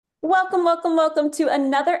Welcome, welcome, welcome to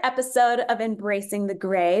another episode of Embracing the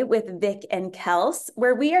Gray with Vic and Kels,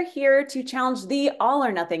 where we are here to challenge the all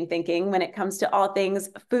or nothing thinking when it comes to all things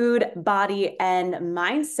food, body, and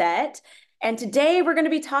mindset. And today we're going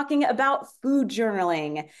to be talking about food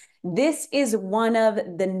journaling. This is one of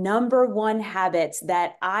the number one habits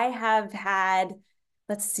that I have had,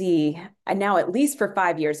 let's see, now at least for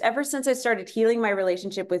 5 years, ever since I started healing my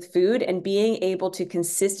relationship with food and being able to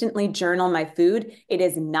consistently journal my food. It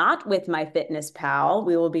is not with MyFitnessPal.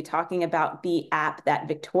 We will be talking about the app that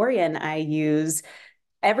Victoria and I use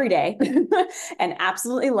every day and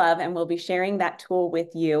absolutely love, and we'll be sharing that tool with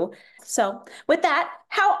you. So with that,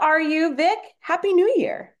 how are you, Vic? Happy New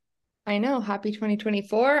Year. I know. Happy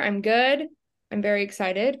 2024. I'm good. I'm very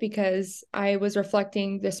excited because I was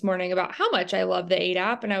reflecting this morning about how much I love the 8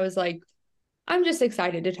 app. And I was like, I'm just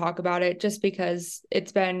excited to talk about it just because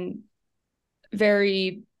it's been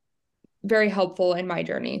very, very helpful in my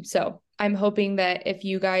journey. So I'm hoping that if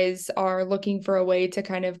you guys are looking for a way to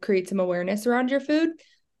kind of create some awareness around your food,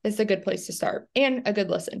 it's a good place to start and a good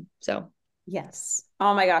listen. So Yes.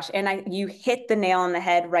 Oh my gosh. And you hit the nail on the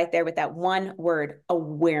head right there with that one word,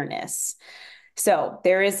 awareness. So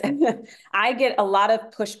there is, I get a lot of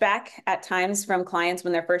pushback at times from clients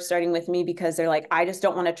when they're first starting with me because they're like, I just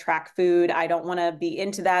don't want to track food. I don't want to be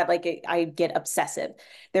into that. I get obsessive.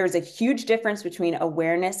 There's a huge difference between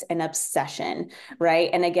awareness and obsession, right?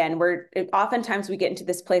 And again, oftentimes we get into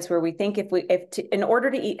this place where we think in order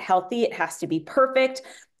to eat healthy, it has to be perfect.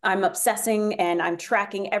 I'm obsessing and I'm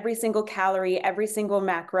tracking every single calorie, every single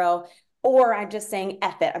macro, or I'm just saying,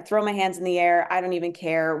 F it. I'm throwing my hands in the air. I don't even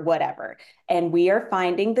care, whatever. And we are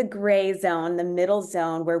finding the gray zone, the middle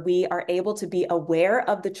zone, where we are able to be aware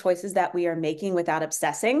of the choices that we are making without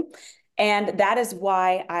obsessing. And that is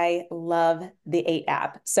why I love the 8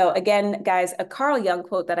 app. So again, guys, a Carl Jung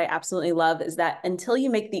quote that I absolutely love is that until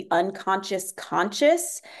you make the unconscious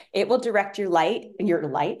conscious, it will direct your life,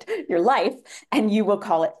 and you will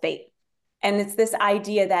call it fate. And it's this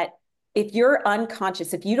idea that if you're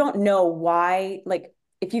unconscious, if you don't know why, like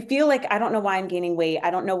if you feel like I don't know why I'm gaining weight,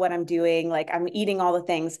 I don't know what I'm doing, like I'm eating all the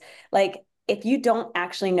things, like if you don't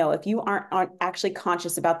actually know, if you aren't actually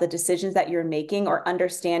conscious about the decisions that you're making or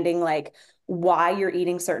understanding like why you're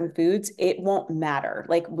eating certain foods, it won't matter.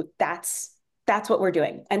 Like that's what we're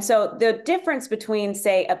doing. And so the difference between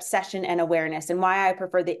say obsession and awareness, and why I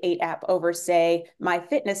prefer the 8 app over say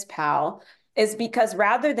MyFitnessPal, is because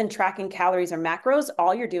rather than tracking calories or macros,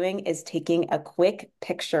 all you're doing is taking a quick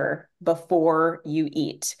picture before you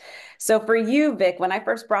eat. So for you, Vic, when I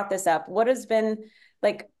first brought this up, what is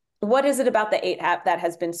it about the 8 app that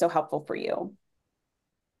has been so helpful for you?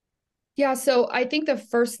 yeah, so I think the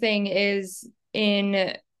first thing is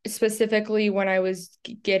in specifically when I was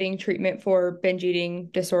getting treatment for binge eating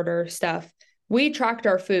disorder stuff, we tracked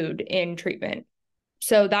our food in treatment.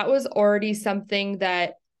 So that was already something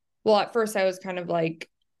that, well, at first I was kind of like,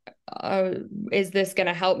 uh, is this going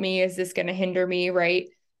to help me? Is this going to hinder me? Right.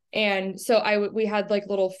 And so we had like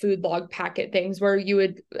little food log packet things where you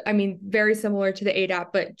would, I mean, very similar to the 8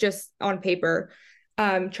 app, but just on paper,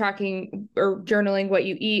 tracking or journaling what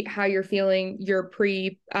you eat, how you're feeling, your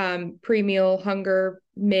pre-meal hunger,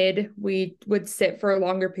 mid, we would sit for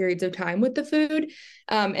longer periods of time with the food,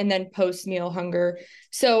 and then post-meal hunger.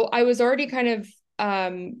 So I was already kind of,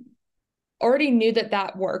 already knew that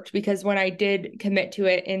that worked because when I did commit to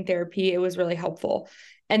it in therapy, it was really helpful.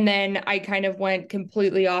 And then I kind of went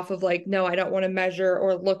completely off of like, no, I don't want to measure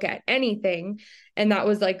or look at anything. And that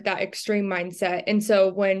was like that extreme mindset. And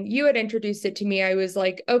so when you had introduced it to me, I was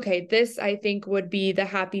like, okay, this I think would be the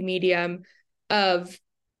happy medium of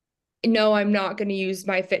no, I'm not going to use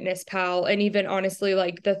MyFitnessPal. And even honestly,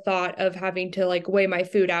 like the thought of having to like weigh my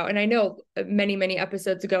food out. And I know many, many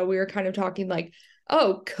episodes ago, we were kind of talking like,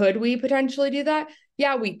 oh, could we potentially do that?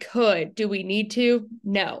 Yeah, we could. Do we need to?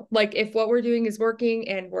 No. Like if what we're doing is working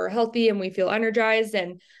and we're healthy and we feel energized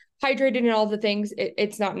and hydrated and all the things,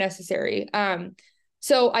 it's not necessary.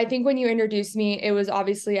 So I think when you introduced me, it was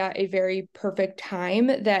obviously at a very perfect time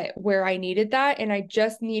that where I needed that. And I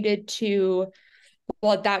just needed to,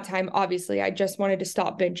 well, at that time, obviously, I just wanted to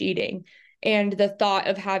stop binge eating. And the thought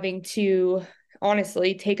of having to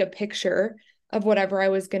honestly take a picture of whatever I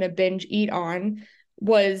was going to binge eat on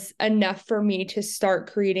was enough for me to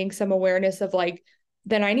start creating some awareness of like,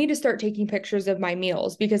 then I need to start taking pictures of my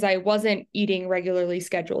meals because I wasn't eating regularly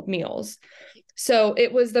scheduled meals. So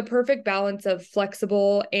it was the perfect balance of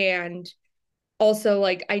flexible and also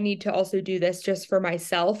like, I need to also do this just for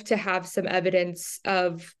myself to have some evidence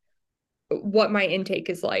of what my intake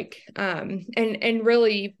is like. And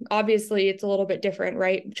really, obviously it's a little bit different,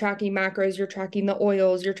 right? Tracking macros, you're tracking the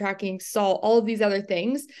oils, you're tracking salt, all of these other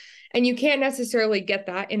things. And you can't necessarily get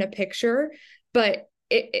that in a picture, but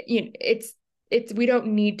it's we don't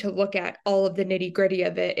need to look at all of the nitty gritty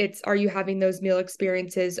of it. It's, are you having those meal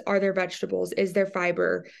experiences? Are there vegetables? Is there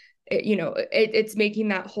fiber? It's making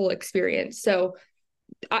that whole experience. So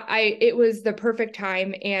it was the perfect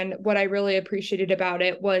time. And what I really appreciated about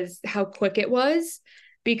it was how quick it was,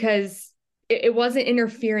 because it wasn't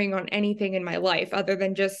interfering on anything in my life other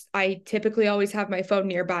than just, I typically always have my phone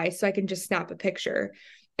nearby so I can just snap a picture.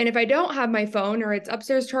 And if I don't have my phone or it's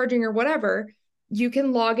upstairs charging or whatever, you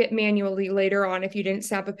can log it manually later on if you didn't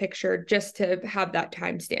snap a picture, just to have that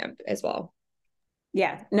timestamp as well.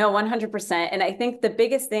 Yeah, no, 100%. And I think the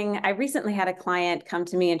biggest thing, I recently had a client come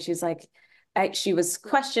to me and she's like, she was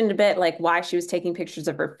questioned a bit, like why she was taking pictures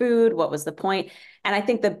of her food, what was the point? And I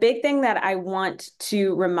think the big thing that I want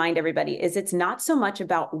to remind everybody is it's not so much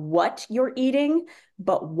about what you're eating,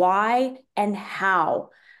 but why and how.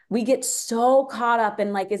 We get so caught up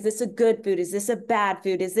in like, is this a good food? Is this a bad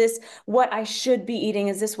food? Is this what I should be eating?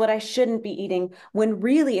 Is this what I shouldn't be eating? When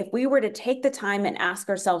really, if we were to take the time and ask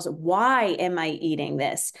ourselves, why am I eating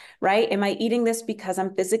this? Right? Am I eating this because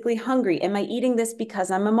I'm physically hungry? Am I eating this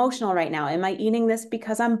because I'm emotional right now? Am I eating this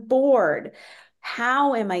because I'm bored?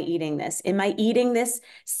 How am I eating this? Am I eating this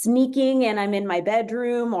sneaking and I'm in my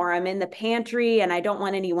bedroom or I'm in the pantry and I don't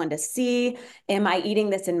want anyone to see? Am I eating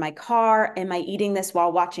this in my car? Am I eating this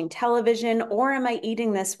while watching television? Or am I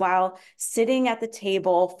eating this while sitting at the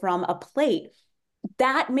table from a plate?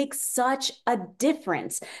 That makes such a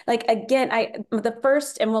difference. Like, again, the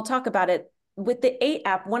first, and we'll talk about it with the 8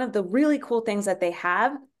 app, one of the really cool things that they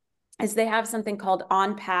have is they have something called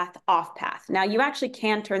on path, off path. Now you actually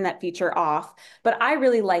can turn that feature off, but I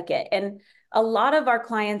really like it. And a lot of our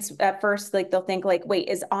clients at first, like they'll think like, wait,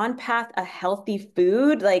 is on path a healthy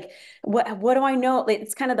food? Like, what do I know?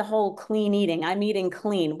 It's kind of the whole clean eating. I'm eating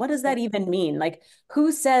clean. What does that even mean? Like,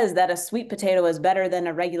 who says that a sweet potato is better than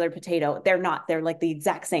a regular potato? They're not. They're like the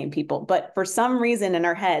exact same people. But for some reason in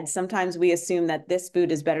our heads, sometimes we assume that this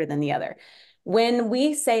food is better than the other. When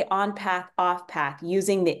we say on path, off path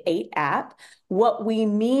using the 8 app, what we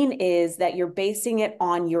mean is that you're basing it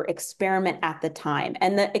on your experiment at the time.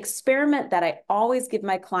 And the experiment that I always give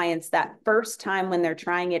my clients that first time when they're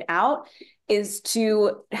trying it out is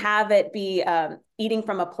to have it be eating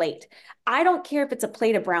from a plate. I don't care if it's a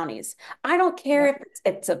plate of brownies. I don't care if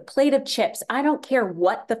it's a plate of chips. I don't care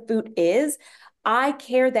what the food is. I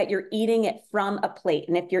care that you're eating it from a plate.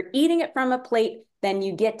 And if you're eating it from a plate, then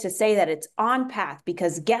you get to say that it's on path,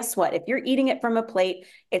 because guess what? If you're eating it from a plate,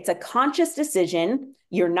 it's a conscious decision.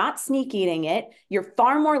 You're not sneak eating it. You're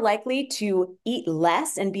far more likely to eat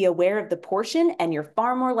less and be aware of the portion, and you're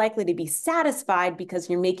far more likely to be satisfied because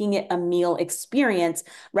you're making it a meal experience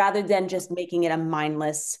rather than just making it a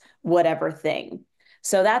mindless whatever thing.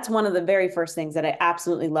 So that's one of the very first things that I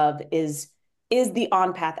absolutely love is the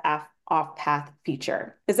on path, off path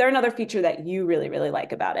feature. Is there another feature that you really, really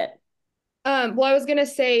like about it? Well, I was gonna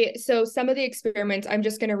say, so some of the experiments, I'm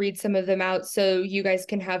just gonna read some of them out so you guys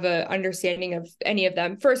can have a understanding of any of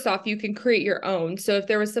them. First off, you can create your own. So if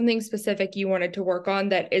there was something specific you wanted to work on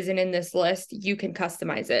that isn't in this list, you can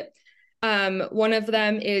customize it. One of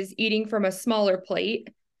them is eating from a smaller plate,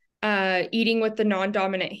 eating with the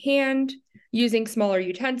non-dominant hand, using smaller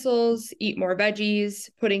utensils, eat more veggies,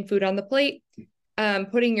 putting food on the plate,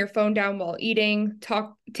 putting your phone down while eating,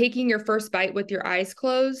 taking your first bite with your eyes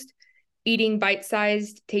closed, eating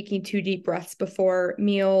bite-sized, taking 2 deep breaths before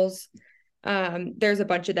meals. There's a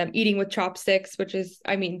bunch of them. Eating with chopsticks, which is,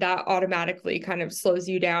 I mean, that automatically kind of slows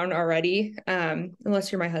you down already.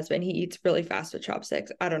 Unless you're my husband, he eats really fast with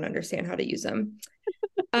chopsticks. I don't understand how to use them.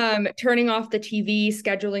 Turning off the TV,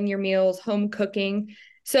 scheduling your meals, home cooking.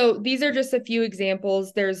 So these are just a few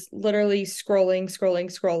examples. There's literally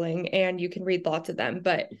scrolling, and you can read lots of them.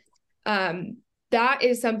 But that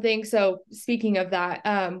is something. So speaking of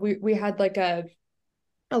that, we had like a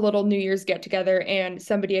little New Year's get together, and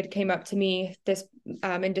somebody had came up to me this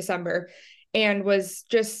in December and was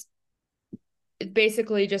just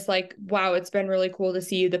basically just like, wow, it's been really cool to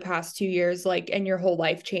see you the past 2 years, like, and your whole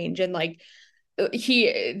life change. And like,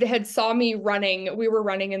 he had saw me running. We were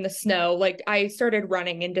running in the snow. Like, I started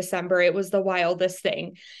running in December. It was the wildest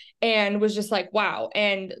thing, and was just like, wow.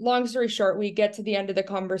 And long story short, we get to the end of the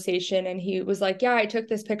conversation and he was like, yeah, I took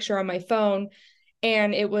this picture on my phone,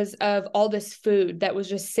 and it was of all this food that was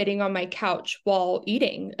just sitting on my couch while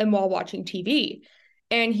eating and while watching TV.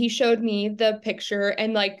 And he showed me the picture,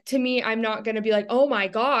 and like, to me, I'm not going to be like, oh my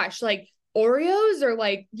gosh, like Oreos or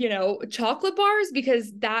like, chocolate bars,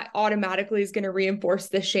 because that automatically is going to reinforce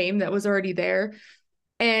the shame that was already there.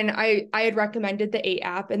 And I had recommended the 8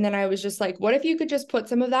 app. And then I was just like, what if you could just put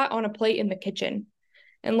some of that on a plate in the kitchen?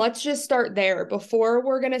 And let's just start there before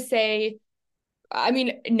we're going to say, I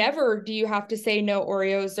mean, never do you have to say no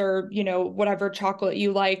Oreos or, whatever chocolate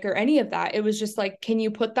you like or any of that. It was just like, can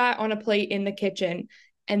you put that on a plate in the kitchen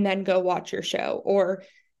and then go watch your show? Or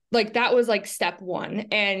like that was like step one.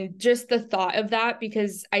 And just the thought of that,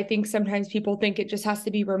 because I think sometimes people think it just has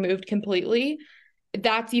to be removed completely.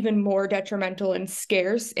 That's even more detrimental and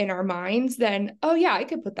scarce in our minds than, oh yeah, I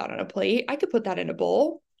could put that on a plate. I could put that in a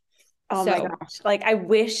bowl. Oh my So gosh. Like I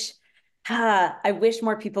wish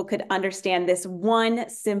more people could understand this one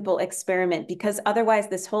simple experiment, because otherwise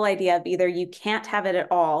this whole idea of either you can't have it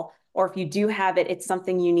at all, or if you do have it, it's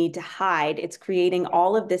something you need to hide. It's creating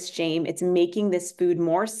all of this shame. It's making this food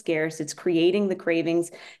more scarce. It's creating the cravings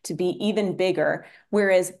to be even bigger.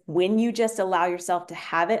 Whereas when you just allow yourself to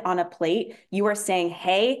have it on a plate, you are saying,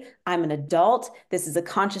 hey, I'm an adult. This is a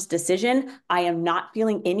conscious decision. I am not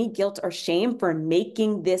feeling any guilt or shame for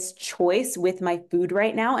making this choice with my food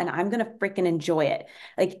right now, and I'm going to freaking enjoy it.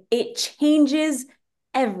 Like, it changes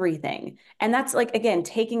everything. And that's like, again,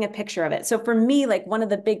 taking a picture of it. So for me, like, one of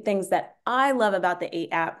the big things that I love about the 8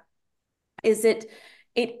 app is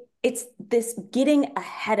it's this getting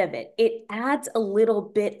ahead of it. It adds a little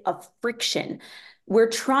bit of friction. We're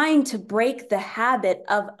trying to break the habit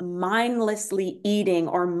of mindlessly eating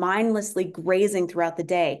or mindlessly grazing throughout the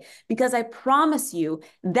day, because I promise you,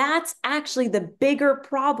 that's actually the bigger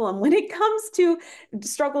problem when it comes to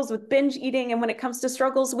struggles with binge eating and when it comes to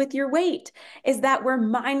struggles with your weight, is that we're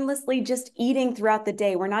mindlessly just eating throughout the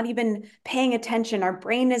day. We're not even paying attention. Our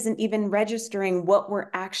brain isn't even registering what we're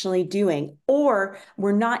actually doing, or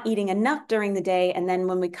we're not eating enough during the day. And then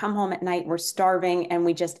when we come home at night, we're starving and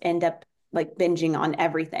we just end up like binging on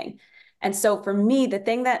everything. And so for me,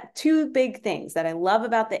 two big things that I love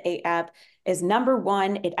about the 8 app is, number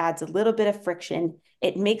one, it adds a little bit of friction.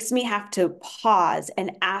 It makes me have to pause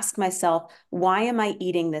and ask myself, why am I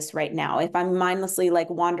eating this right now? If I'm mindlessly like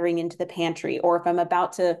wandering into the pantry, or if I'm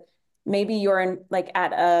about to, maybe you're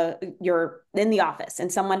you're in the office and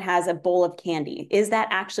someone has a bowl of candy. Is that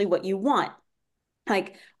actually what you want?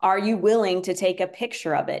 Like, are you willing to take a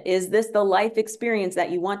picture of it? Is this the life experience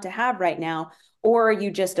that you want to have right now? Or are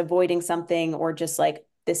you just avoiding something, or just like,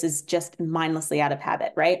 this is just mindlessly out of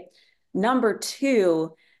habit, right? Number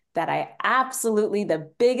two, that I absolutely,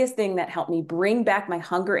 the biggest thing that helped me bring back my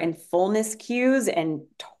hunger and fullness cues and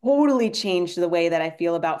totally changed the way that I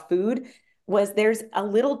feel about food, was there's a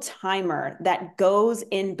little timer that goes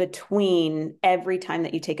in between every time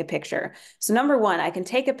that you take a picture. So number one, I can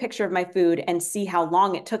take a picture of my food and see how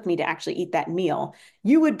long it took me to actually eat that meal.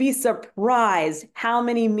 You would be surprised how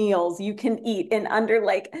many meals you can eat in under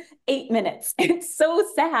like 8 minutes. It's so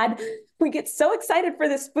sad. We get so excited for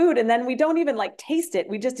this food and then we don't even like taste it.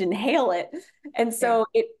 We just inhale it. And so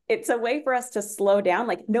it's a way for us to slow down.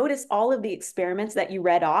 Like, notice all of the experiments that you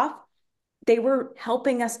read off, they were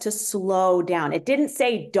helping us to slow down. It didn't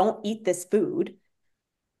say, don't eat this food.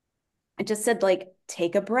 It just said, like,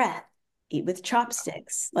 take a breath, eat with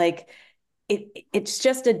chopsticks. Like, it's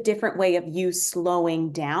just a different way of you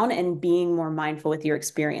slowing down and being more mindful with your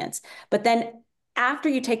experience. But then after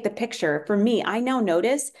you take the picture, for me, I now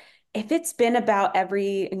notice if it's been about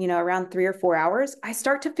around 3 or 4 hours, I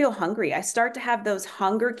start to feel hungry. I start to have those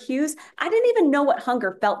hunger cues. I didn't even know what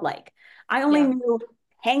hunger felt like. I only knew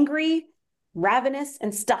hangry, ravenous,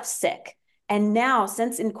 and stuffed sick. And now,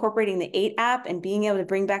 since incorporating the 8 app and being able to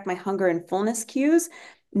bring back my hunger and fullness cues,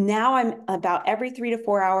 now I'm about every 3 to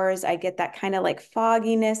 4 hours, I get that kind of like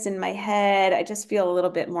fogginess in my head. I just feel a little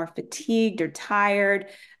bit more fatigued or tired.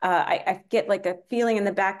 I get like a feeling in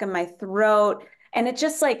the back of my throat. And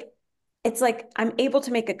it's like I'm able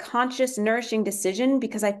to make a conscious, nourishing decision,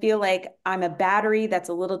 because I feel like I'm a battery that's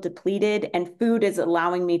a little depleted, and food is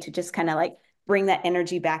allowing me to just kind of like bring that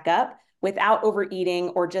energy back up without overeating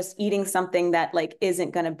or just eating something that like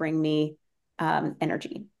isn't going to bring me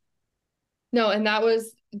energy. No, and that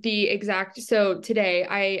was the exact. So today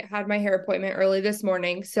I had my hair appointment early this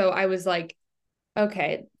morning. So I was like,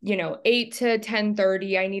 okay, 8 to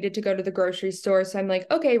 10:30, I needed to go to the grocery store. So I'm like,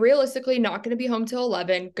 okay, realistically, not going to be home till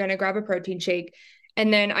 11, going to grab a protein shake.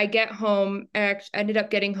 And then I get home, I ended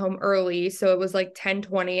up getting home early. So it was like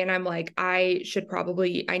 10:20, and I'm like, I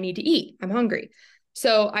need to eat. I'm hungry.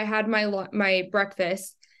 So I had my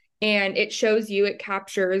breakfast, and it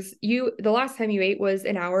captures you. The last time you ate was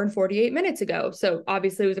an hour and 48 minutes ago. So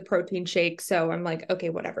obviously it was a protein shake. So I'm like, okay,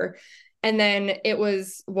 whatever. And then it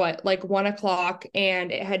was what, like 1 o'clock,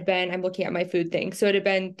 and it had been, I'm looking at my food thing. So it had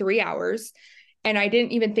been 3 hours, and I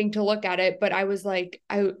didn't even think to look at it, but I was like,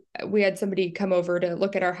 we had somebody come over to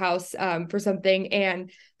look at our house for something.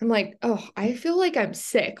 And I'm like, oh, I feel like I'm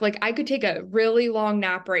sick. Like I could take a really long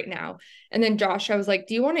nap right now. And then Josh, I was like,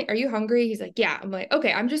 are you hungry? He's like, yeah. I'm like,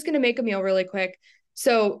 okay, I'm just going to make a meal really quick.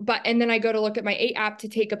 So, and then I go to look at my 8 app to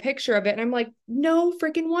take a picture of it. And I'm like, no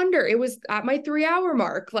freaking wonder. It was at my 3 hour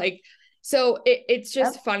mark. Like, so it's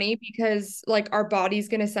just funny because like our body's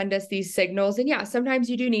going to send us these signals. And yeah,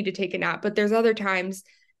 sometimes you do need to take a nap, but there's other times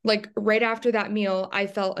like right after that meal, I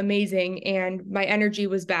felt amazing and my energy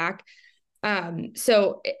was back.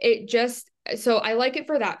 So so I like it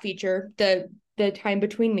for that feature, the time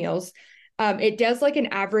between meals. It does like an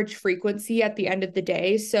average frequency at the end of the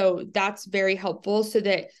day. So that's very helpful so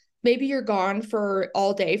that maybe you're gone for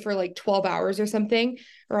all day for like 12 hours or something,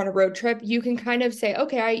 or on a road trip, you can kind of say,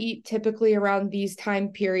 okay, I eat typically around these time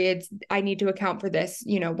periods. I need to account for this,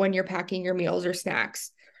 when you're packing your meals or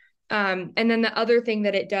snacks. And then the other thing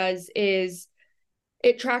that it does is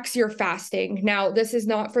it tracks your fasting. Now, this is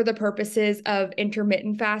not for the purposes of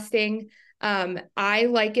intermittent fasting. I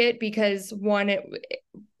like it because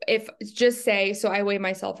if just say, so I weigh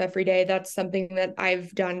myself every day. That's something that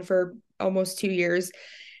I've done for almost 2 years.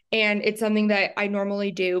 And it's something that I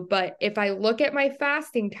normally do. But if I look at my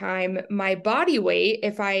fasting time, my body weight,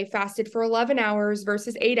 if I fasted for 11 hours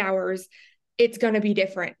versus 8 hours, it's going to be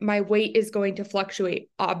different. My weight is going to fluctuate,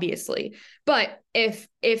 obviously. But if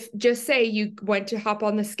just say you went to hop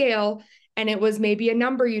on the scale and it was maybe a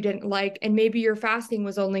number you didn't like, and maybe your fasting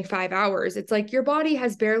was only 5 hours, it's like your body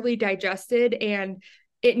has barely digested and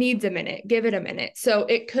it needs a minute. Give it a minute. So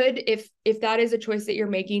it could, if that is a choice that you're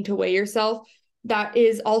making to weigh yourself, that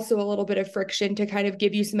is also a little bit of friction to kind of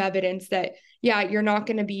give you some evidence that, yeah, you're not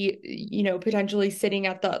going to be, potentially sitting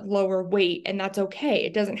at the lower weight, and that's okay.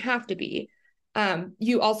 It doesn't have to be.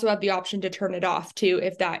 You also have the option to turn it off too,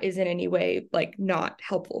 if that is in any way like not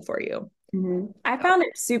helpful for you. I found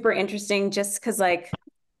it super interesting just because like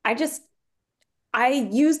I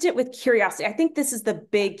used it with curiosity. I think this is the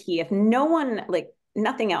big key. If no one, like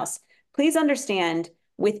nothing else, please understand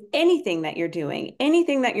with anything that you're doing,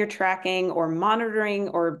 anything that you're tracking or monitoring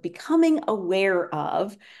or becoming aware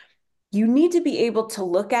of, you need to be able to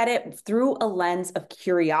look at it through a lens of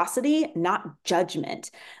curiosity, not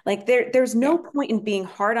judgment. Like there's no point in being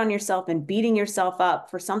hard on yourself and beating yourself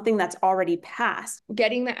up for something that's already passed.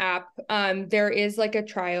 Getting the app, there is like a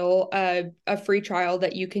trial, a free trial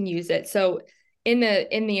that you can use it. So in the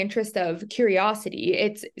interest of curiosity,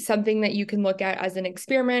 it's something that you can look at as an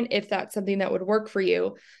experiment if that's something that would work for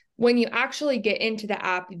you. When you actually get into the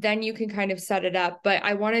app, then you can kind of set it up. But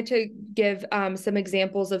I wanted to give some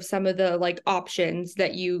examples of some of the like options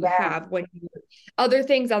that you have when other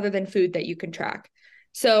things other than food that you can track.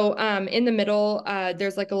 So in the middle,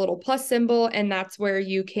 there's like a little plus symbol, and that's where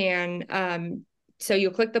you can, so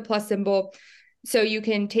you'll click the plus symbol. So you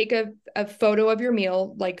can take a photo of your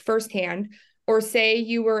meal, like firsthand, or say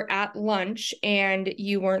you were at lunch and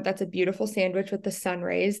you weren't, that's a beautiful sandwich with the sun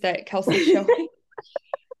rays that Kelsey's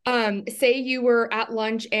showing. Say you were at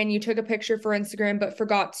lunch and you took a picture for Instagram, but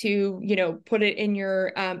forgot to, put it in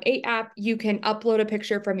your 8 app. You can upload a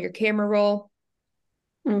picture from your camera roll,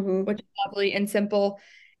 which is lovely and simple.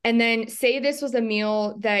 And then say this was a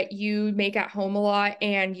meal that you make at home a lot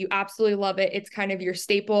and you absolutely love it. It's kind of your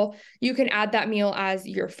staple. You can add that meal as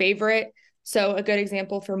your favorite. So a good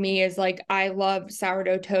example for me is like, I love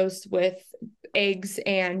sourdough toast with eggs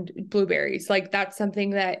and blueberries. Like that's something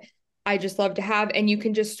that I just love to have. And you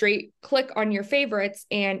can just straight click on your favorites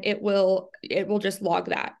and it will just log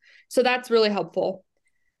that. So that's really helpful.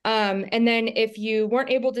 And then if you weren't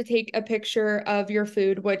able to take a picture of your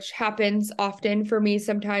food, which happens often for me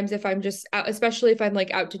sometimes if I'm just out, especially if I'm like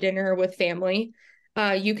out to dinner with family,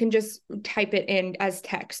 you can just type it in as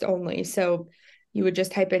text only. So you would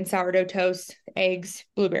just type in sourdough toast, eggs,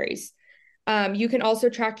 blueberries. You can also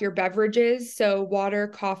track your beverages. So water,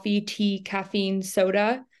 coffee, tea, caffeine,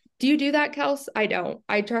 soda. Do you do that, Kels? I don't.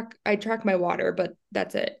 I track my water, but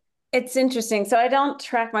that's it. It's interesting. So I don't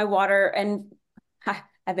track my water, and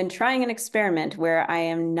I've been trying an experiment where I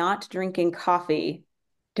am not drinking coffee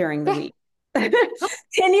during the week.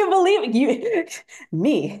 Can you believe it?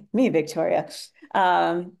 Me, Victoria.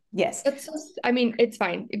 Yes. I mean, it's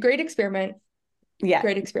fine. Great experiment. Yeah.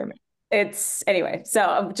 Great experiment. It's anyway. So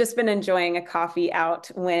I've just been enjoying a coffee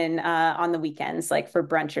out when on the weekends, like for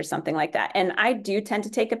brunch or something like that. And I do tend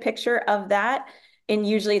to take a picture of that. And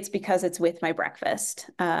usually it's because it's with my breakfast.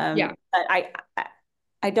 Yeah. But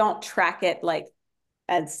I don't track it like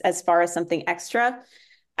as far as something extra.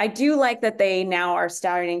 I do like that they now are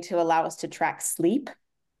starting to allow us to track sleep,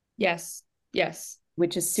 Yes. Yes.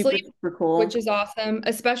 which is super, Sleep, super which cool. is awesome,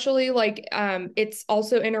 especially like it's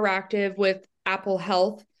also interactive with Apple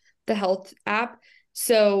Health, the health app.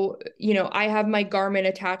 So, you know, I have my Garmin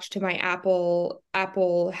attached to my Apple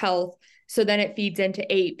Health. So then it feeds into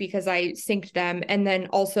 8 because I synced them. And then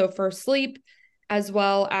also for sleep, as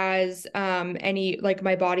well as any like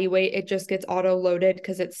my body weight, it just gets auto loaded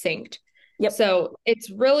because it's synced. Yep, So it's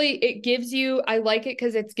really, it gives you, I like it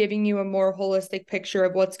because it's giving you a more holistic picture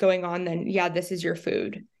of what's going on than, yeah, this is your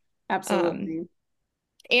food. Um, absolutely.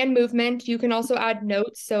 and movement. You can also add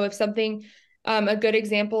notes. So if something, a good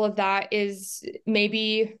example of that is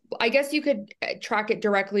maybe, I guess you could track it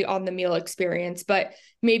directly on the meal experience, but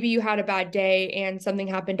maybe you had a bad day and something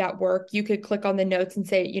happened at work. You could click on the notes and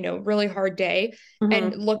say, you know, really hard day,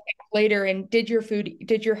 and Mm-hmm. look later and did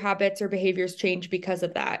your habits or behaviors change because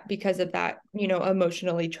of that, you know,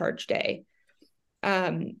 emotionally charged day.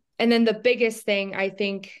 And then the biggest thing, I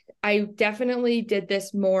think I definitely did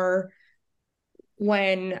this more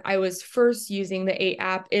when I was first using the 8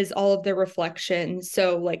 app, is all of the reflections.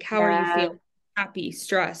 So, like, how are you Yeah, feeling? Happy,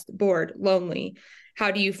 stressed, bored, lonely?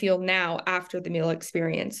 How do you feel now after the meal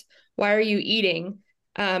experience? Why are you eating?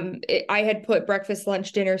 I had put breakfast,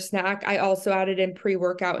 lunch, dinner, snack. I also added in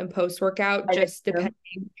pre-workout and post-workout, I did just too. depending,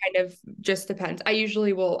 kind of just depends. I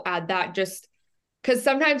usually will add that just because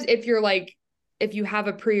sometimes if you're like, if you have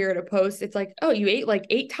a pre or a post, it's like, oh, you ate like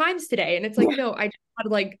 8 times today. And it's like, no, I just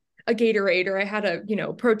had like a Gatorade or I had a, you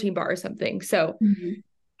know, protein bar or something. So Mhm.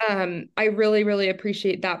 I really, really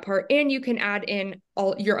appreciate that part. And you can add in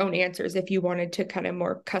all your own answers if you wanted to kind of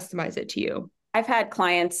more customize it to you. I've had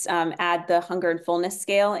clients add the hunger and fullness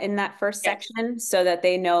scale in that first Yes. section so that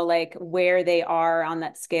they know like where they are on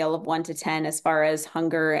that scale of 1 to 10 as far as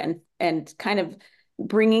hunger and kind of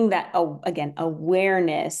bringing that again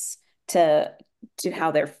awareness to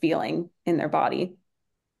how they're feeling in their body.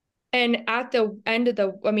 And at the end of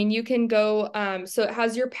the, I mean, you can go, so it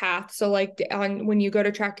has your path. So like on when you go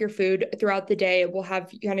to track your food throughout the day, it will have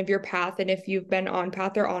kind of your path. And if you've been on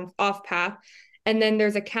path or on off path. And then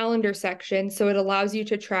there's a calendar section. So it allows you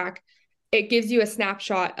to track, it gives you a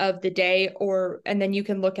snapshot of the day, or and then you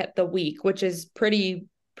can look at the week, which is pretty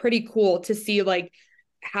cool to see like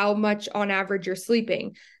how much on average you're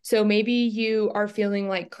sleeping. So maybe you are feeling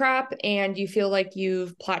like crap and you feel like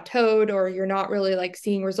you've plateaued or you're not really like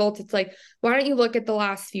seeing results. It's like, why don't you look at the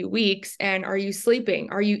last few weeks and are you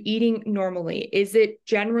sleeping? Are you eating normally? Is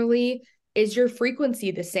your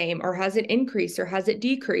frequency the same, or has it increased or has it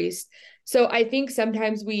decreased? So I think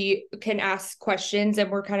sometimes we can ask questions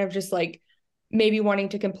and we're kind of just like maybe wanting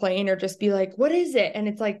to complain or just be like, what is it? And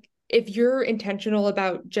it's like, if you're intentional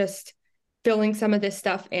about just filling some of this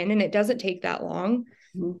stuff in, and it doesn't take that long,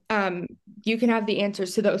 Mhm. um, you can have the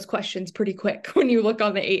answers to those questions pretty quick when you look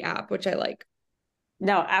on the 8 app, which I like.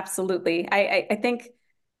 No, absolutely. I think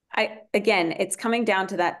again, it's coming down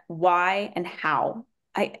to that why and how.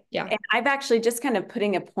 Yeah. And I've actually just kind of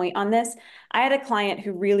putting a point on this. I had a client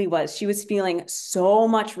who really she was feeling so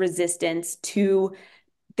much resistance to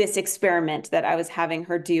this experiment that I was having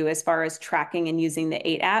her do as far as tracking and using the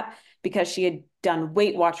 8 app because she had done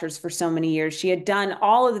Weight Watchers for so many years. She had done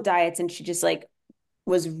all of the diets and she just like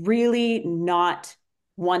was really not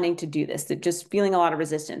wanting to do this, just feeling a lot of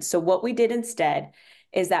resistance. So what we did instead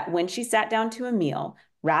is that when she sat down to a meal,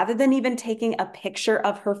 rather than even taking a picture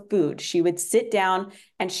of her food, she would sit down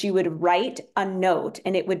and she would write a note,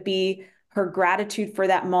 and it would be her gratitude for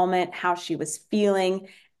that moment, how she was feeling,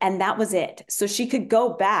 and that was it. So she could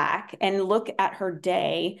go back and look at her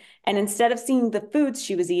day. And instead of seeing the foods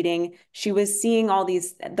she was eating, she was seeing all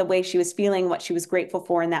these, the way she was feeling, what she was grateful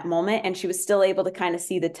for in that moment. And she was still able to kind of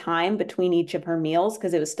see the time between each of her meals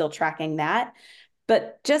because it was still tracking that.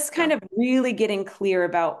 But just Yeah. kind of really getting clear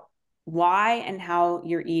about why and how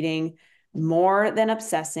you're eating more than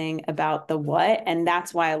obsessing about the what. And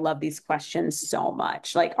that's why I love these questions so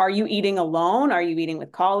much. Like, are you eating alone? Are you eating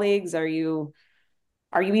with colleagues? Are you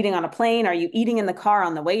eating on a plane? Are you eating in the car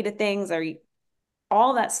on the way to things? Are you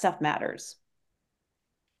all that stuff matters.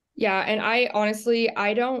 Yeah. And I honestly,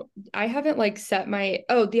 I haven't like set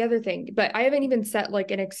oh, the other thing, but I haven't even set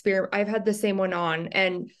like an experiment. I've had the same one on,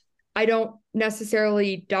 and I don't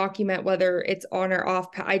necessarily document whether it's on or off.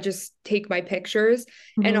 I just take my pictures.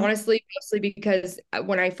 And Mm-hmm. honestly, mostly because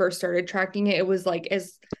when I first started tracking it, it was like,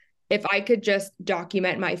 as if I could just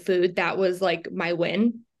document my food, that was like my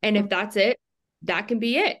win. And if that's it, that can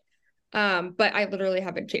be it. But I literally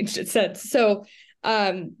haven't changed it since. So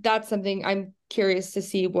that's something I'm curious to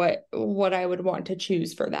see what I would want to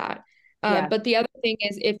choose for that. Yeah. But the other thing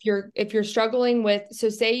is if you're struggling with, so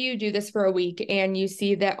say you do this for a week and you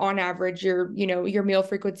see that on average your meal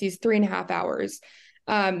frequency is 3.5 hours.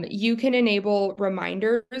 You can enable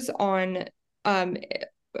reminders on um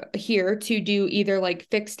here to do either like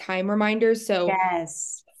fixed time reminders. So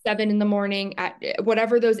Yes. 7 in the morning at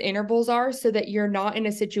whatever those intervals are, so that you're not in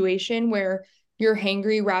a situation where you're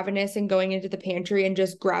hangry, ravenous, and going into the pantry and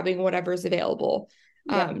just grabbing whatever's available.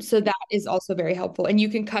 Yep. So that is also very helpful. And you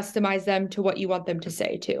can customize them to what you want them to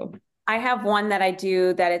say too. I have one that I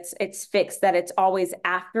do that it's fixed that it's always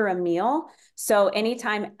after a meal. So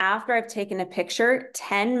anytime after I've taken a picture,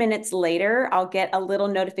 10 minutes later, I'll get a little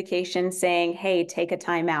notification saying, "Hey, take a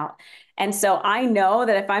timeout." And so I know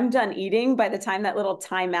that if I'm done eating by the time that little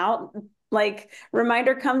timeout like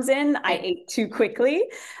reminder comes in, I ate too quickly.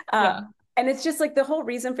 Uh, Yeah. and it's just like the whole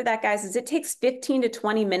reason for that, guys, is it takes 15 to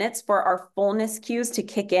 20 minutes for our fullness cues to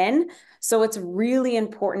kick in. So it's really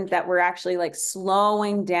important that we're actually like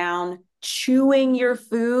slowing down, chewing your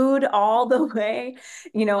food all the way,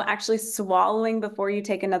 actually swallowing before you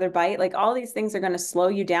take another bite. Like all these things are going to slow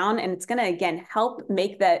you down, and it's going to, again, help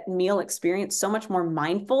make that meal experience so much more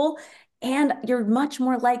mindful. And you're much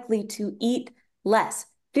more likely to eat less,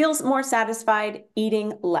 feels more satisfied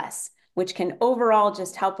eating less, which can overall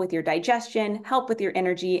just help with your digestion, help with your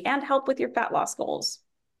energy, and help with your fat loss goals.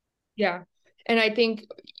 Yeah. And I think,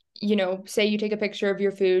 say you take a picture of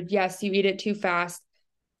your food. Yes, you eat it too fast.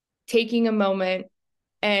 Taking a moment,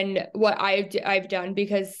 and what I've done,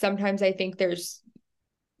 because sometimes I think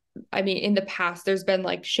in the past, there's been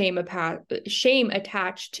like shame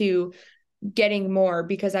attached to getting more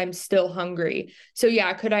because I'm still hungry. So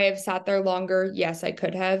yeah, could I have sat there longer? Yes, I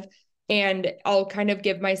could have. And I'll kind of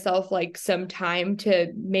give myself like some time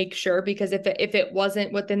to make sure, because if it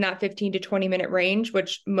wasn't within that 15 to 20 minute range,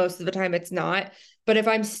 which most of the time it's not, but if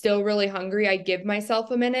I'm still really hungry, I give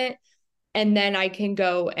myself a minute, and then I can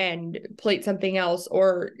go and plate something else.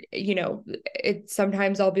 Or,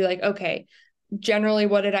 sometimes I'll be like, okay, generally,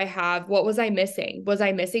 what did I have? What was I missing? Was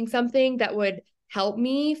I missing something that would help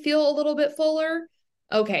me feel a little bit fuller?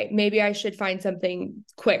 Okay, maybe I should find something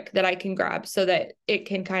quick that I can grab so that it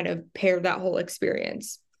can kind of pair that whole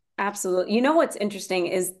experience. Absolutely. You know what's interesting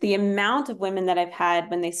is the amount of women that I've had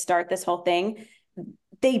when they start this whole thing,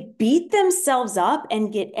 they beat themselves up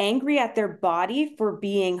and get angry at their body for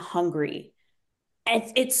being hungry.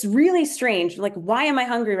 It's really strange. Like, why am I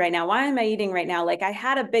hungry right now? Why am I eating right now? Like, I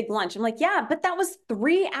had a big lunch. I'm like, yeah, but that was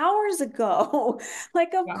 3 hours ago.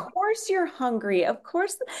 Like, of Yeah. course you're hungry. Of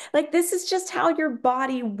course, like, this is just how your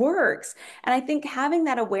body works. And I think having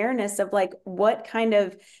that awareness of like what kind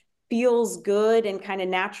of feels good and kind of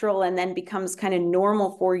natural and then becomes kind of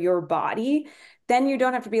normal for your body, then you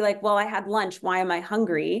don't have to be like, well, I had lunch. Why am I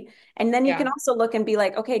hungry? And then you can Yeah. also look and be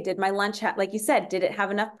like, okay, did my lunch have, like you said, did it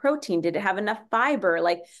have enough protein? Did it have enough fiber?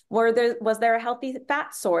 Like, was there a healthy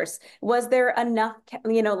fat source? Was there enough,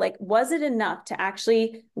 like, was it enough to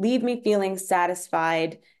actually leave me feeling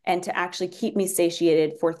satisfied and to actually keep me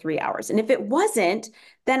satiated for 3 hours? And if it wasn't,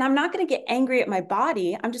 then I'm not going to get angry at my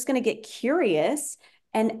body. I'm just going to get curious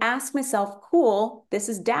and ask myself, cool, this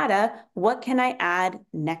is data. What can I add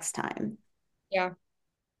next time? Yeah.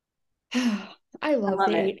 I I love love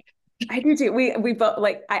it. Date. I do too. We both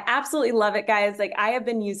like I absolutely love it, guys. Like I have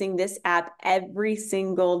been using this app every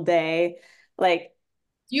single day. Like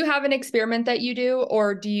Do you have an experiment that you do,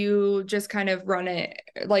 or do you just kind of run it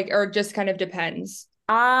like, or just kind of depends?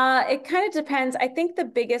 it kind of depends. I think the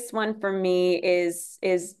biggest one for me is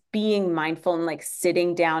being mindful and like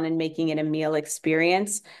sitting down and making it a meal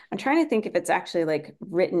experience. I'm trying to think if it's actually like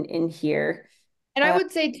written in here. And I Uh,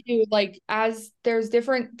 would say too, like, as there's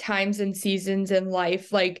different times and seasons in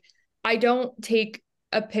life, like I don't take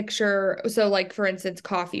a picture. So like for instance,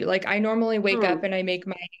 coffee. Like I normally wake up hmm, and I make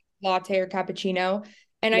my latte or cappuccino,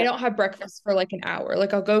 and I yep. don't have breakfast for like an hour.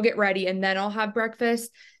 Like I'll go get ready and then I'll have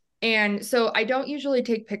breakfast. And so I don't usually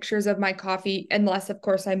take pictures of my coffee unless of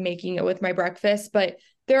course I'm making it with my breakfast, but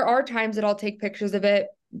there are times that I'll take pictures of it.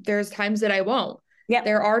 There's times that I won't. Yep.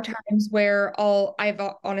 There are times where I've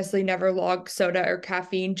honestly never logged soda or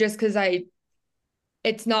caffeine, just because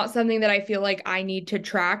it's not something that I feel like I need to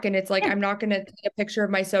track. And it's like, Yeah. I'm not going to take a picture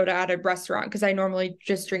of my soda at a restaurant because I normally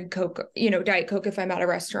just drink Coke, Diet Coke if I'm at a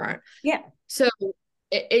restaurant. Yeah. So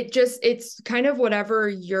it's kind of whatever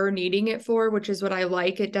you're needing it for, which is what I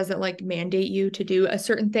like. It doesn't like mandate you to do a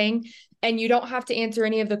certain thing. And you don't have to answer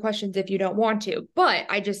any of the questions if you don't want to. But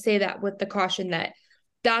I just say that with the caution that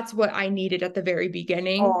that's what I needed at the very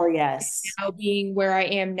beginning. Oh, yes. Now being where I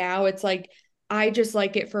am now, it's like I just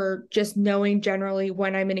like it for just knowing generally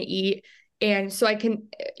when I'm going to eat. And so I can,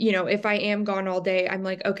 if I am gone all day, I'm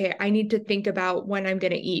like, okay, I need to think about when I'm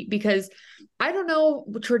going to eat, because I don't know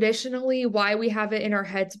traditionally why we have it in our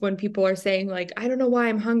heads when people are saying, like, I don't know why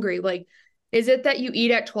I'm hungry. Like, is it that you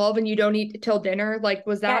eat at 12 and you don't eat till dinner? Like,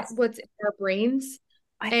 was that Yes. what's in our brains?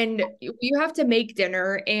 I And you have to make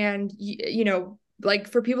dinner, and, like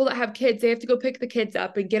for people that have kids, they have to go pick the kids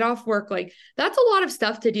up and get off work. Like, that's a lot of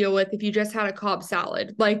stuff to deal with if you just had a Cobb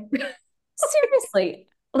salad. Like, seriously,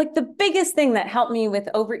 like the biggest thing that helped me with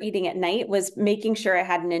overeating at night was making sure I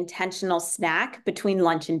had an intentional snack between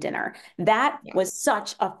lunch and dinner. That yeah. was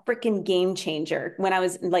such a freaking game changer when I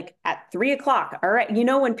was like at 3 o'clock. All right. You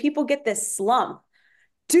know, when people get this slump,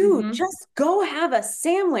 dude, Mm-hmm. just go have a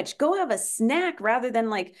sandwich, go have a snack rather than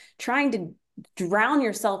like trying to drown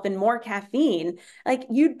yourself in more caffeine. Like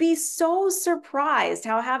you'd be so surprised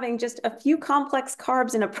how having just a few complex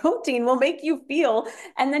carbs and a protein will make you feel.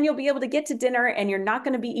 And then you'll be able to get to dinner and you're not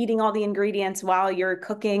going to be eating all the ingredients while you're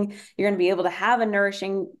cooking. You're going to be able to have a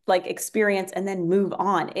nourishing like experience and then move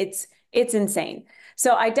on. It's insane.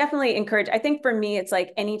 So I definitely encourage, I think for me, it's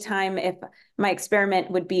like anytime if my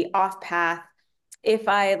experiment would be off path, if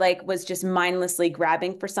I like was just mindlessly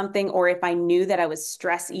grabbing for something, or if I knew that I was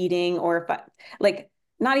stress eating, or if I like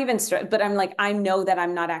not even stress, but I'm like, I know that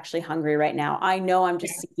I'm not actually hungry right now. I know I'm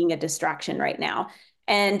just Yeah. seeking a distraction right now.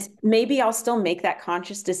 And maybe I'll still make that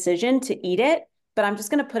conscious decision to eat it, but I'm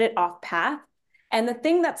just going to put it off path. And the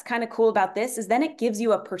thing that's kind of cool about this is then it gives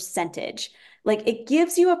you a percentage. Like it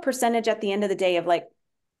gives you a percentage at the end of the day of like,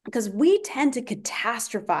 because we tend to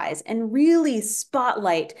catastrophize and really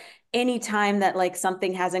spotlight anytime that like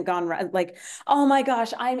something hasn't gone right. Like, oh my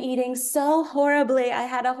gosh, I'm eating so horribly. I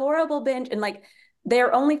had a horrible binge. And like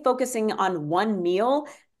they're only focusing on one meal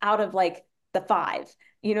out of like the five.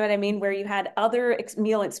 You know what I mean? Where you had other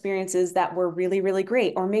meal experiences that were really, really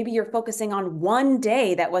great. Or maybe you're focusing on one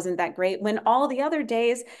day that wasn't that great when all the other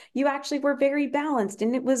days you actually were very balanced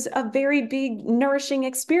and it was a very big, nourishing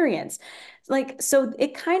experience. Like, so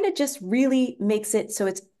it kind of just really makes it so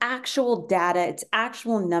it's actual data, it's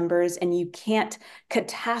actual numbers, and you can't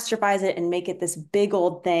catastrophize it and make it this big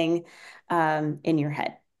old thing in your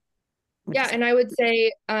head, which Yeah, is, and I would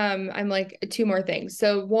say I'm like two more things.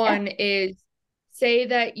 So yeah, one is, say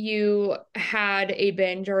that you had a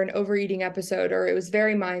binge or an overeating episode, or it was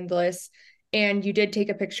very mindless, and you did take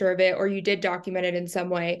a picture of it or you did document it in some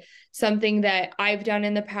way. Something that I've done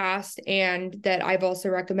in the past and that I've also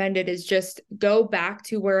recommended is just go back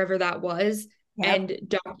to wherever that was yep, and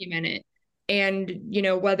document it. And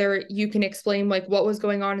whether you can explain like what was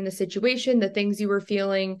going on in the situation, the things you were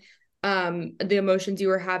feeling, the emotions you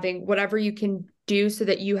were having, whatever you can do so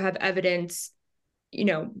that you have evidence.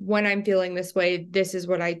 When I'm feeling this way, this is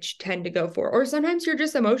what I tend to go for. Or sometimes you're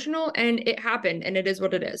just emotional and it happened and it is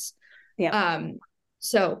what it is. yep, um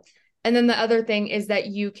so, and then the other thing is that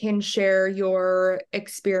you can share your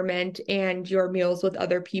experiment and your meals with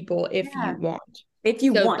other people if yeah. you want. If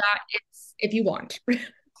you So want, that is if you want.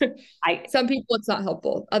 I, Some people it's not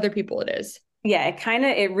helpful, other people it is. yeah,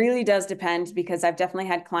 it really does depend because I've definitely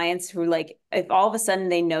had clients who like, if all of a sudden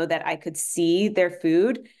they know that I could see their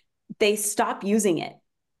food, they stop using it.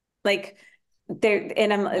 Like, they're,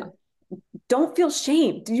 and I'm, Yeah. don't feel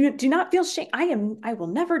shame. Do not feel shame. I will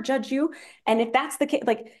never judge you. And if that's the case,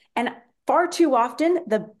 like, and far too often,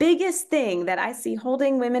 the biggest thing that I see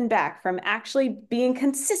holding women back from actually being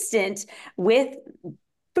consistent with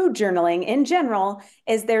food journaling in general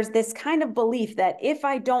is there's this kind of belief that if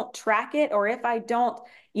I don't track it or if I don't,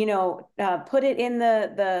 put it in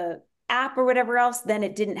the app or whatever else, then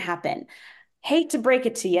it didn't happen. Hate to break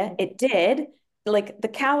it to you, it did. Like the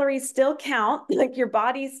calories still count, like your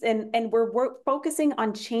body's and we're focusing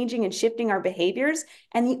on changing and shifting our behaviors.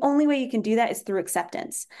 And the only way you can do that is through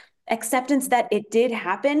acceptance. Acceptance that it did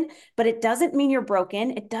happen, but it doesn't mean you're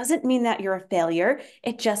broken. It doesn't mean that you're a failure.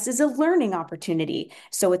 It just is a learning opportunity.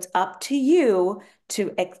 So it's up to you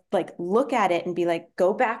to like look at it and be like,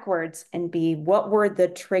 go backwards and be what were the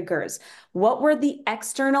triggers? What were the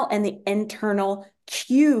external and the internal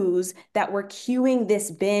cues that were cueing this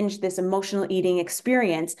binge, this emotional eating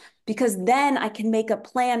experience? Because then I can make a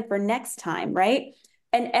plan for next time, right?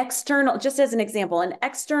 An external, just as an example, an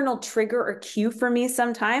external trigger or cue for me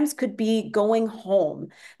sometimes could be going home.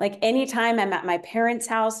 Like anytime I'm at my parents'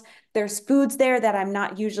 house, there's foods there that I'm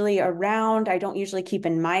not usually around. I don't usually keep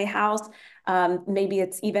in my house. Maybe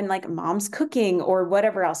it's even like mom's cooking or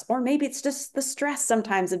whatever else. Or maybe it's just the stress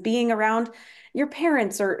sometimes of being around your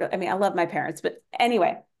parents, or I mean, I love my parents, but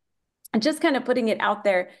anyway, just kind of putting it out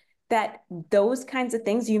there that those kinds of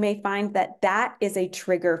things, you may find that that is a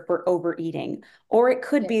trigger for overeating, or it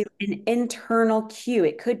could be an internal cue.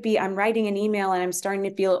 It could be I'm writing an email and I'm starting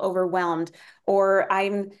to feel overwhelmed, or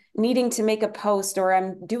I'm needing to make a post, or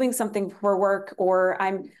I'm doing something for work, or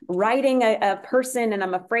I'm writing a person and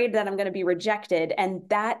I'm afraid that I'm going to be rejected. And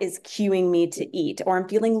that is cueing me to eat, or I'm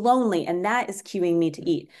feeling lonely and that is cueing me to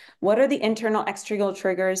eat. What are the internal external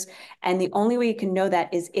triggers? And the only way you can know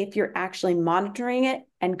that is if you're actually monitoring it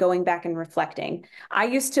and going back and reflecting. I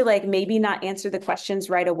used to like maybe not answer the questions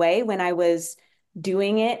right away when I was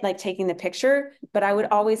doing it, like taking the picture, but I would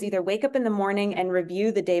always either wake up in the morning and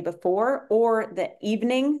review the day before, or the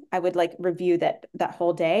evening I would like review that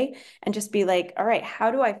whole day and just be like, all right,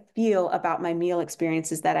 how do I feel about my meal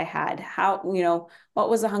experiences that I had? How, what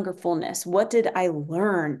was a hunger fullness? What did I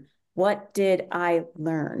learn? What did I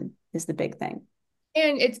learn is the big thing.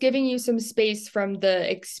 And it's giving you some space from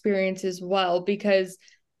the experience as well, because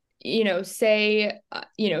say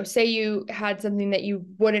you had something that you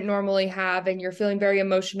wouldn't normally have and you're feeling very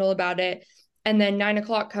emotional about it, and then 9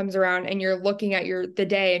 o'clock comes around and you're looking at the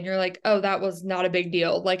day and you're like, oh, that was not a big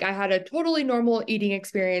deal. Like I had a totally normal eating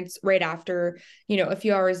experience right after, a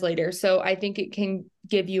few hours later. So I think it can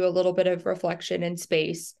give you a little bit of reflection and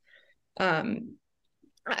space.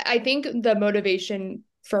 I think the motivation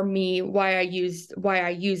for me, why I use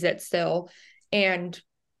it still, and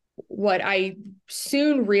what I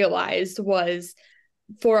soon realized was,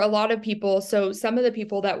 for a lot of people, so some of the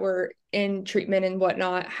people that were in treatment and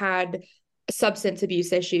whatnot had substance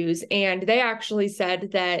abuse issues, and they actually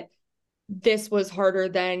said that this was harder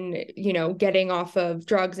than, getting off of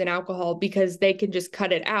drugs and alcohol, because they can just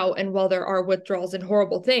cut it out. And while there are withdrawals and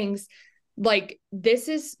horrible things, like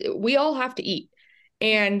we all have to eat.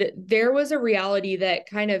 And there was a reality that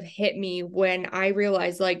kind of hit me when I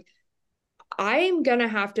realized, like, I'm gonna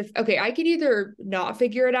have to, okay, I could either not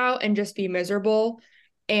figure it out and just be miserable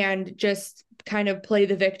and just kind of play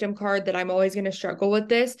the victim card that I'm always gonna struggle with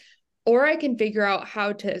this, or I can figure out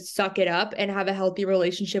how to suck it up and have a healthy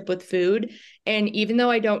relationship with food. And even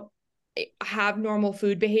though I don't have normal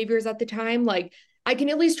food behaviors at the time, like I can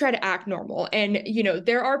at least try to act normal. And,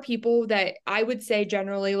 there are people that I would say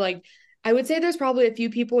generally, like, I would say there's probably a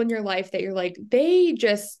few people in your life that you're like, they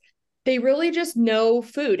really just know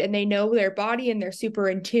food and they know their body and they're super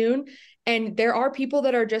in tune. And there are people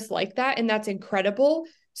that are just like that, and that's incredible.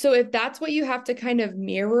 So if that's what you have to kind of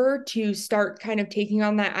mirror to start kind of taking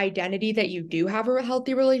on that identity that you do have a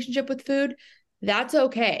healthy relationship with food, that's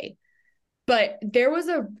okay. But there was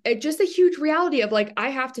just a huge reality of like, I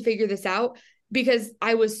have to figure this out, because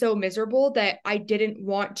I was so miserable that I didn't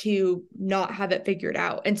want to not have it figured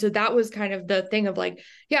out. And so that was kind of the thing of like,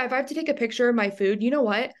 yeah, if I have to take a picture of my food, you know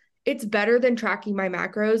what? It's better than tracking my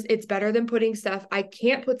macros. It's better than putting stuff. I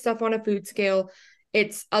can't put stuff on a food scale.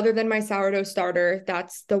 It's other than my sourdough starter.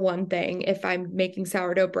 That's the one thing. If I'm making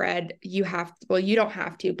sourdough bread, you don't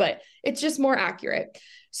have to, but it's just more accurate.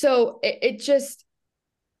 So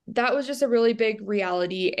that was just a really big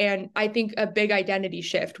reality. And I think a big identity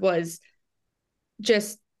shift was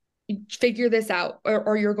just figure this out,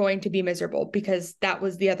 or you're going to be miserable, because that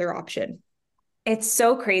was the other option. It's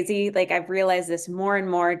so crazy. Like I've realized this more and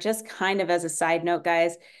more, just kind of as a side note,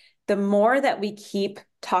 guys, the more that we keep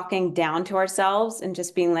talking down to ourselves and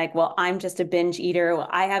just being like, well, I'm just a binge eater, well,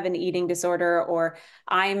 I have an eating disorder, or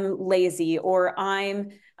I'm lazy, or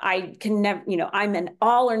I can never, I'm an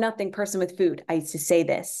all or nothing person with food. I used to say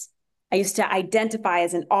this. I used to identify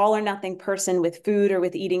as an all or nothing person with food or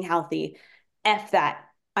with eating healthy. F that.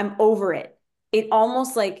 I'm over it. It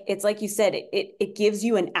almost like, it's like you said, it gives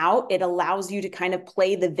you an out. It allows you to kind of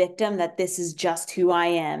play the victim, that this is just who I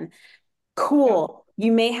am. Cool.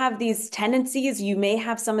 You may have these tendencies, you may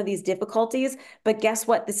have some of these difficulties, but guess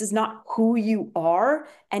what? This is not who you are.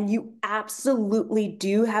 And you absolutely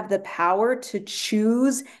do have the power to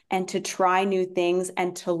choose and to try new things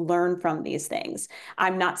and to learn from these things.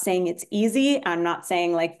 I'm not saying it's easy. I'm not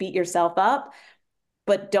saying like beat yourself up,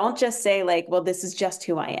 but don't just say like, well, this is just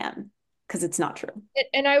who I am, because it's not true.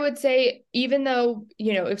 And I would say, even though,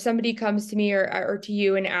 if somebody comes to me or to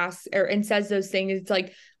you and asks and says those things, it's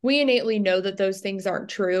like, we innately know that those things aren't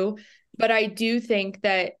true. But I do think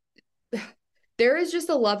that there is just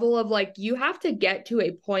a level of like, you have to get to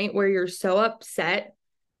a point where you're so upset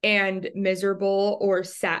and miserable or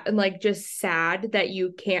sad, and like just sad that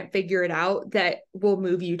you can't figure it out, that will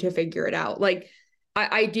move you to figure it out. Like,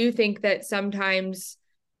 I do think that sometimes,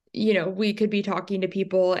 we could be talking to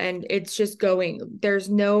people and it's just there's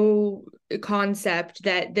no concept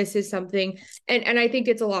that this is something. And I think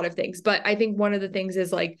it's a lot of things, but I think one of the things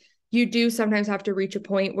is like, you do sometimes have to reach a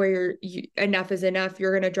point where enough is enough.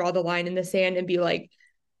 You're going to draw the line in the sand and be like,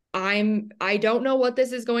 I don't know what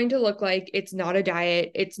this is going to look like. It's not a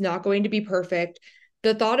diet. It's not going to be perfect.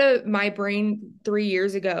 The thought of my brain 3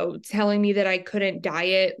 years ago telling me that I couldn't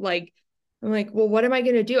diet, like, I'm like, well, what am I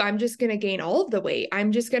going to do? I'm just going to gain all of the weight.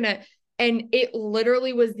 I'm just going to, and it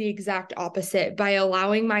literally was the exact opposite by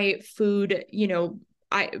allowing my food,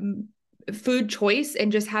 I food choice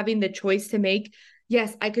and just having the choice to make.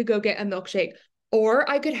 Yes, I could go get a milkshake, or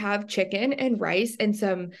I could have chicken and rice and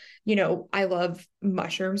some, I love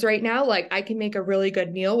mushrooms right now. Like I can make a really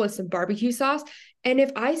good meal with some barbecue sauce. And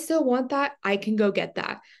if I still want that, I can go get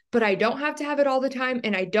that. But I don't have to have it all the time.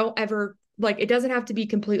 And I don't ever like it doesn't have to be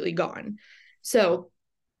completely gone. So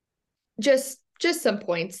just some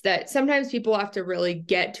points that sometimes people have to really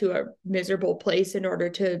get to a miserable place in order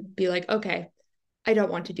to be like, okay, I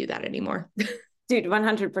don't want to do that anymore. Dude,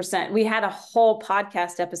 100%. We had a whole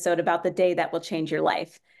podcast episode about the day that will change your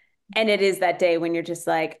life. And it is that day when you're just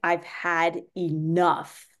like, I've had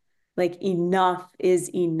enough. Like enough is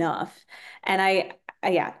enough. And I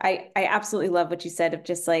absolutely love what you said of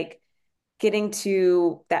just like getting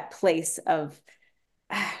to that place of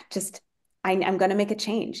just, I'm going to make a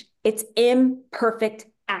change. It's imperfect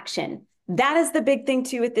action. That is the big thing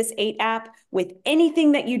too with this 8 app. With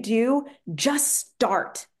anything that you do, just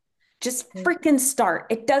start. Just freaking start.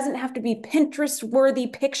 It doesn't have to be Pinterest worthy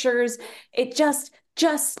pictures. It just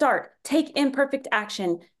start. Take imperfect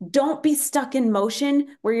action. Don't be stuck in motion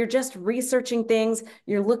where you're just researching things,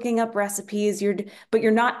 you're looking up recipes, but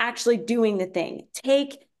you're not actually doing the thing.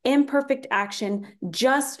 Take imperfect action,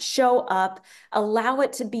 just show up, allow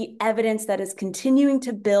it to be evidence that is continuing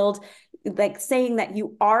to build, like saying that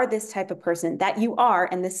you are this type of person, that you are,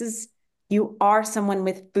 and you are someone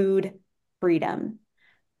with food freedom.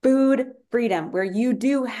 Food freedom, where you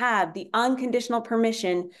do have the unconditional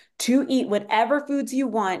permission to eat whatever foods you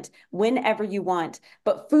want, whenever you want.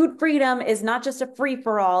 But food freedom is not just a free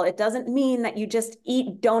for all. It doesn't mean that you just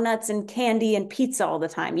eat donuts and candy and pizza all the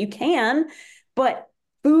time. You can, but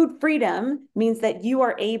food freedom means that you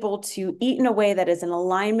are able to eat in a way that is in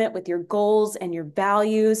alignment with your goals and your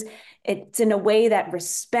values. It's in a way that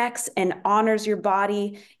respects and honors your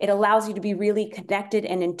body. It allows you to be really connected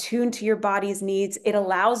and in tune to your body's needs. It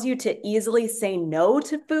allows you to easily say no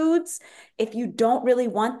to foods if you don't really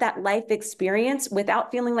want that life experience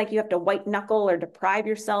without feeling like you have to white knuckle or deprive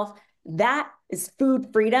yourself. That is food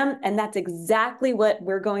freedom. And that's exactly what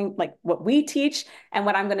what we teach and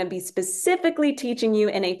what I'm going to be specifically teaching you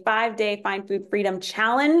in a 5-day Find Food Freedom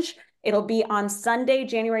Challenge. It'll be on Sunday,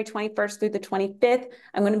 January 21st through the 25th.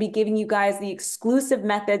 I'm going to be giving you guys the exclusive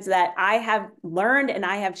methods that I have learned and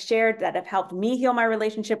I have shared that have helped me heal my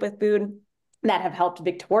relationship with food, that have helped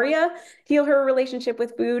Victoria heal her relationship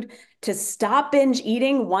with food, to stop binge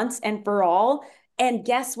eating once and for all. And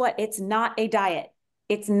guess what? It's not a diet.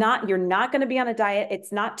 It's not, you're not going to be on a diet.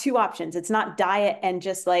 It's not 2 options. It's not diet and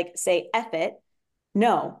just like say F it.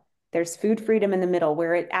 No, there's food freedom in the middle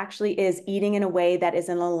where it actually is eating in a way that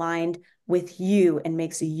isn't aligned with you and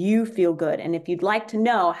makes you feel good. And if you'd like to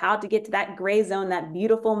know how to get to that gray zone, that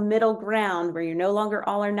beautiful middle ground where you're no longer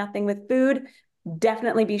all or nothing with food,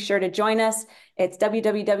 definitely be sure to join us. It's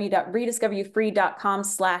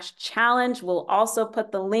www.rediscoveryoufree.com/challenge. We'll also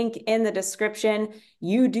put the link in the description.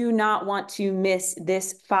 You do not want to miss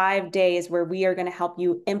this 5 days where we are going to help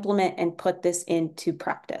you implement and put this into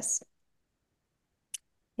practice.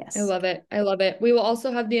 Yes. I love it. I love it. We will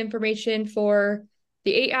also have the information for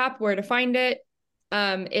the 8 app, where to find it.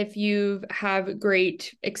 If you have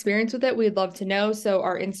great experience with it, we'd love to know. So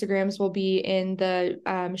our Instagrams will be in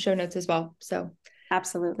the show notes as well. So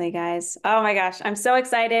absolutely, guys. Oh my gosh, I'm so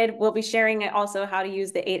excited. We'll be sharing also how to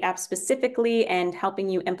use the 8 app specifically and helping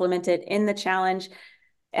you implement it in the challenge.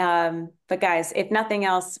 But guys, if nothing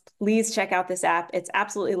else, please check out this app. It's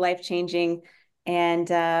absolutely life-changing. And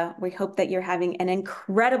we hope that you're having an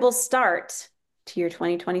incredible start to your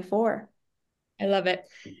 2024. I love it.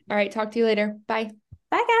 All right. Talk to you later. Bye.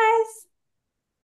 Bye, guys.